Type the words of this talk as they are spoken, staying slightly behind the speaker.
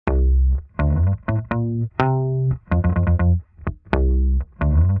Good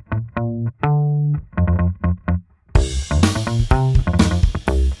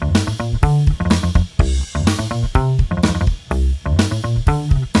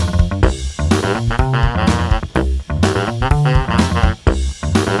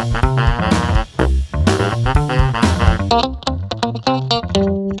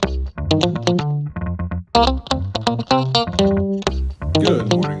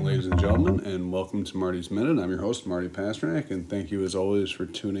morning, ladies and gentlemen, and welcome to Marty's Minute. I'm your host, Marty Pasternak, and thank you as always for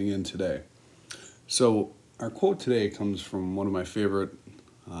tuning in today. So, our quote today comes from one of my favorite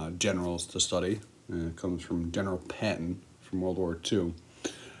generals to study, and it comes from General Patton from World War II.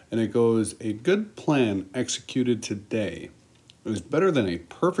 And it goes, "A good plan executed today is better than a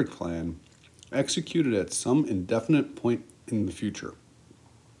perfect plan executed at some indefinite point in the future."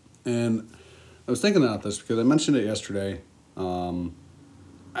 And I was thinking about this because I mentioned it yesterday.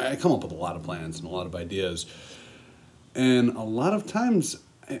 I come up with a lot of plans and a lot of ideas, and a lot of times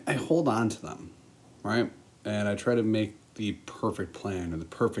I hold on to them, right? And I try to make the perfect plan or the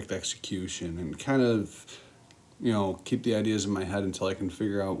perfect execution, and kind of, keep the ideas in my head until I can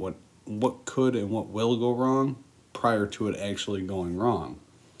figure out what could and what will go wrong prior to it actually going wrong.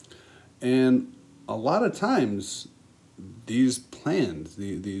 And a lot of times, these plans,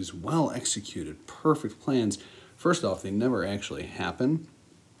 these well executed, perfect plans, first off, they never actually happen.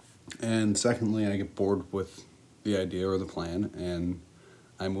 And secondly, I get bored with the idea or the plan, and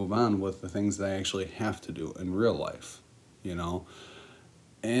I move on with the things that I actually have to do in real life,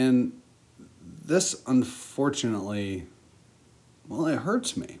 And this, unfortunately, well, it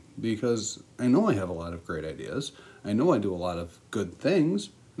hurts me because I know I have a lot of great ideas. I know I do a lot of good things,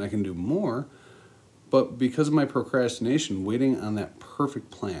 and I can do more. But because of my procrastination, waiting on that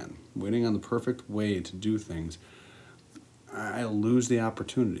perfect plan, waiting on the perfect way to do things, I lose the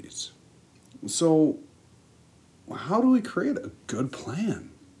opportunities. So, how do we create a good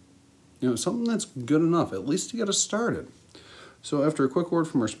plan? Something that's good enough, at least to get us started. So, after a quick word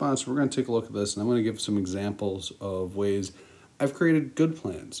from our sponsor, we're going to take a look at this, and I'm going to give some examples of ways I've created good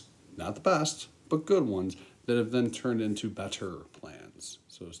plans. Not the best, but good ones that have then turned into better plans.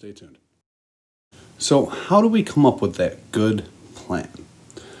 So, stay tuned. So, how do we come up with that good plan?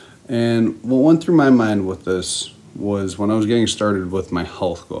 And what went through my mind with this was when I was getting started with my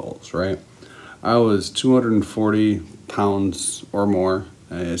health goals, right? I was 240 pounds or more.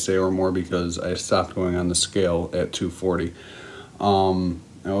 I say or more because I stopped going on the scale at 240. I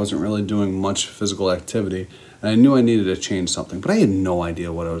wasn't really doing much physical activity, and I knew I needed to change something, but I had no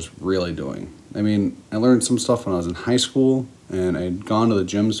idea what I was really doing. I mean, I learned some stuff when I was in high school, and I had gone to the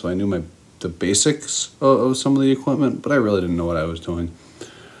gym, so I knew the basics of some of the equipment, but I really didn't know what I was doing.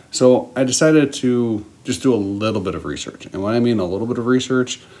 So I decided to just do a little bit of research. And when I mean a little bit of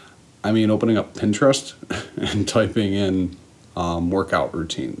research, I mean opening up Pinterest and typing in workout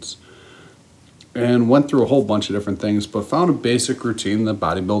routines. And went through a whole bunch of different things, but found a basic routine that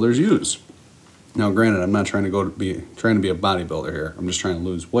bodybuilders use. Now, granted, I'm not trying to be a bodybuilder here. I'm just trying to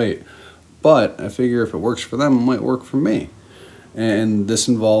lose weight. But I figure if it works for them, it might work for me. And this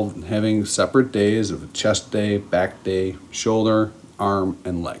involved having separate days of a chest day, back day, shoulder, arm,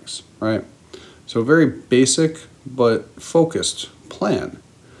 and legs, right? So a very basic but focused plan.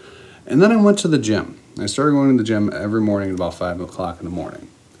 And then I went to the gym. I started going to the gym every morning at about 5 o'clock in the morning.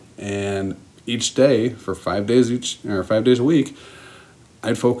 And each day, for 5 days 5 days a week,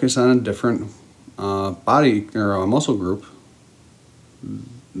 I'd focus on a different body or a muscle group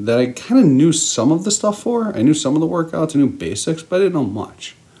that I kind of knew some of the stuff for. I knew some of the workouts, I knew basics, but I didn't know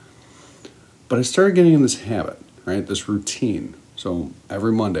much. But I started getting in this habit, right? This routine. So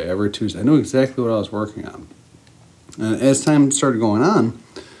every Monday, every Tuesday, I knew exactly what I was working on. And as time started going on,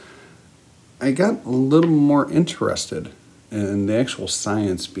 I got a little more interested in the actual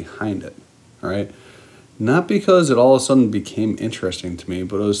science behind it, right? Not because it all of a sudden became interesting to me,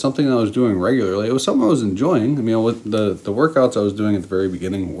 but it was something I was doing regularly. It was something I was enjoying. I mean, the workouts I was doing at the very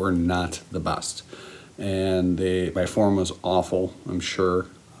beginning were not the best. And my form was awful, I'm sure.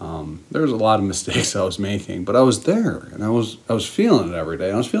 There was a lot of mistakes I was making, but I was there, and I was feeling it every day.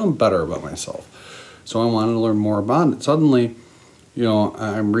 And I was feeling better about myself. So I wanted to learn more about it. Suddenly,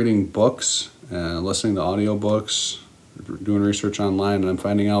 I'm reading books and listening to audiobooks, doing research online, and I'm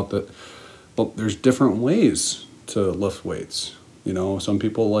finding out that, well, there's different ways to lift weights. Some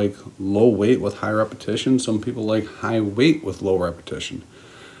people like low weight with high repetition. Some people like high weight with low repetition.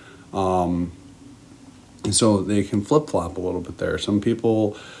 And so they can flip-flop a little bit there. Some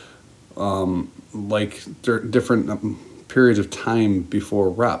people like different periods of time before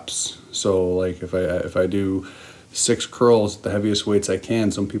reps. So like if I do 6 curls at the heaviest weights I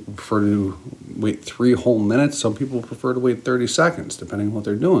can, some people prefer to do wait 3 whole minutes. Some people prefer to wait 30 seconds, depending on what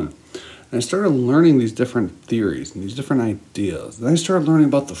they're doing. And I started learning these different theories and these different ideas. Then I started learning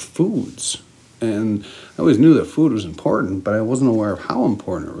about the foods. And I always knew that food was important, but I wasn't aware of how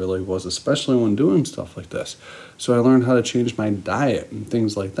important it really was, especially when doing stuff like this. So I learned how to change my diet and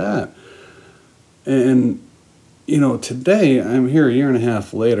things like that. And, today I'm here a year and a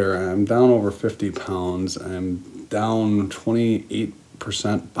half later. I'm down over 50 pounds. I'm down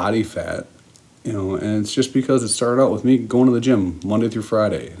 28% body fat, and it's just because it started out with me going to the gym Monday through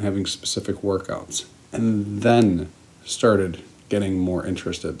Friday and having specific workouts. And then started getting more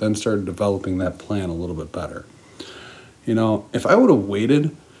interested, then started developing that plan a little bit better. If I would have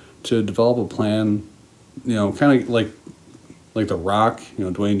waited to develop a plan, kind of like The Rock,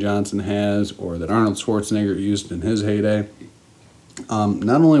 Dwayne Johnson has, or that Arnold Schwarzenegger used in his heyday,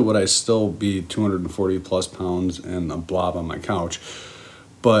 not only would I still be 240 plus pounds and a blob on my couch,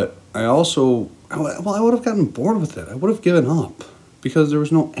 but I would have gotten bored with it. I would have given up because there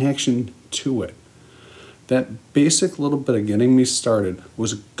was no action to it. That basic little bit of getting me started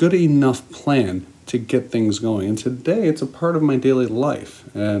was a good enough plan to get things going. And today it's a part of my daily life.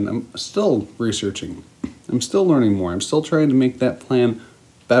 And I'm still researching. I'm still learning more. I'm still trying to make that plan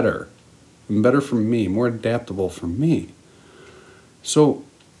better. And better for me, more adaptable for me. So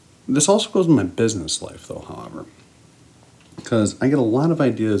this also goes in my business life though, however. Because I get a lot of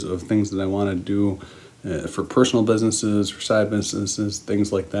ideas of things that I want to do for personal businesses, for side businesses,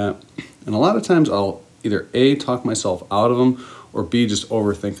 things like that. And a lot of times I'll either A, talk myself out of them, or B, just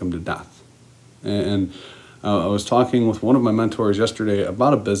overthink them to death. And I was talking with one of my mentors yesterday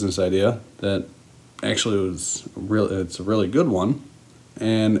about a business idea that actually it's a really good one,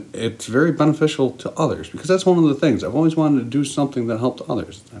 and it's very beneficial to others, because that's one of the things. I've always wanted to do something that helped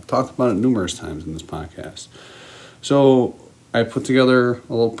others. I've talked about it numerous times in this podcast. So I put together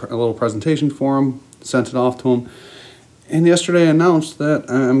a little presentation for him, sent it off to him, and yesterday I announced that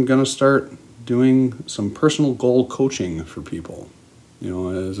I'm going to start doing some personal goal coaching for people,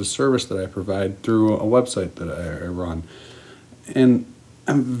 as a service that I provide through a website that I run. And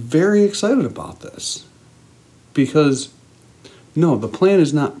I'm very excited about this because, no, the plan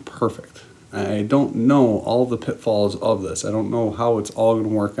is not perfect. I don't know all the pitfalls of this. I don't know how it's all going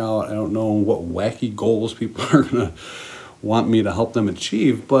to work out. I don't know what wacky goals people are going to want me to help them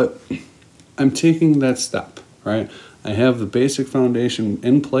achieve, but I'm taking that step, right? I have the basic foundation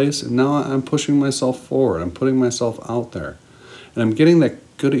in place, and now I'm pushing myself forward. I'm putting myself out there, and I'm getting that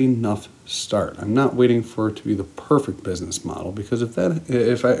good enough start. I'm not waiting for it to be the perfect business model, because if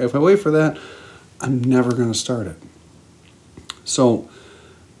I wait for that, I'm never going to start it. So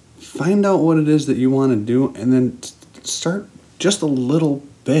find out what it is that you want to do, and then start just a little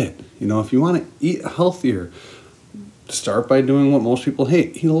bit. If you want to eat healthier, start by doing what most people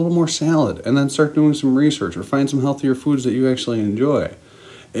hate. Eat a little more salad, and then start doing some research or find some healthier foods that you actually enjoy.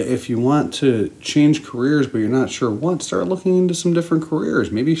 If you want to change careers but you're not sure what, start looking into some different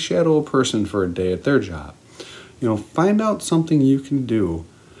careers. Maybe shadow a person for a day at their job. Find out something you can do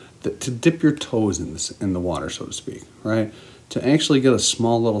to dip your toes in the water, so to speak, right? To actually get a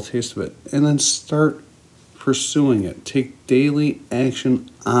small little taste of it, and then start pursuing it. Take daily action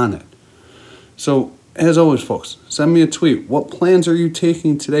on it. So, as always, folks, send me a tweet. What plans are you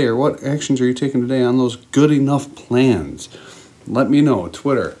taking today, or what actions are you taking today on those good enough plans? Let me know.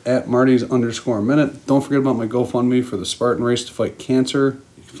 Twitter, @Marty's_minute. Don't forget about my GoFundMe for the Spartan Race to Fight Cancer.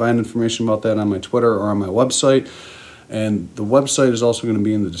 You can find information about that on my Twitter or on my website. And the website is also going to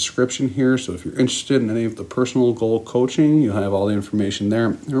be in the description here. So if you're interested in any of the personal goal coaching, you'll have all the information there.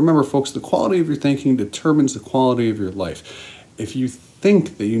 And remember, folks, the quality of your thinking determines the quality of your life. If you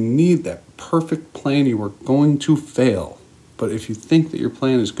think that you need that perfect plan, you are going to fail. But if you think that your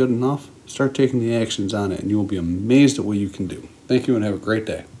plan is good enough, start taking the actions on it, and you will be amazed at what you can do. Thank you, and have a great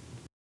day.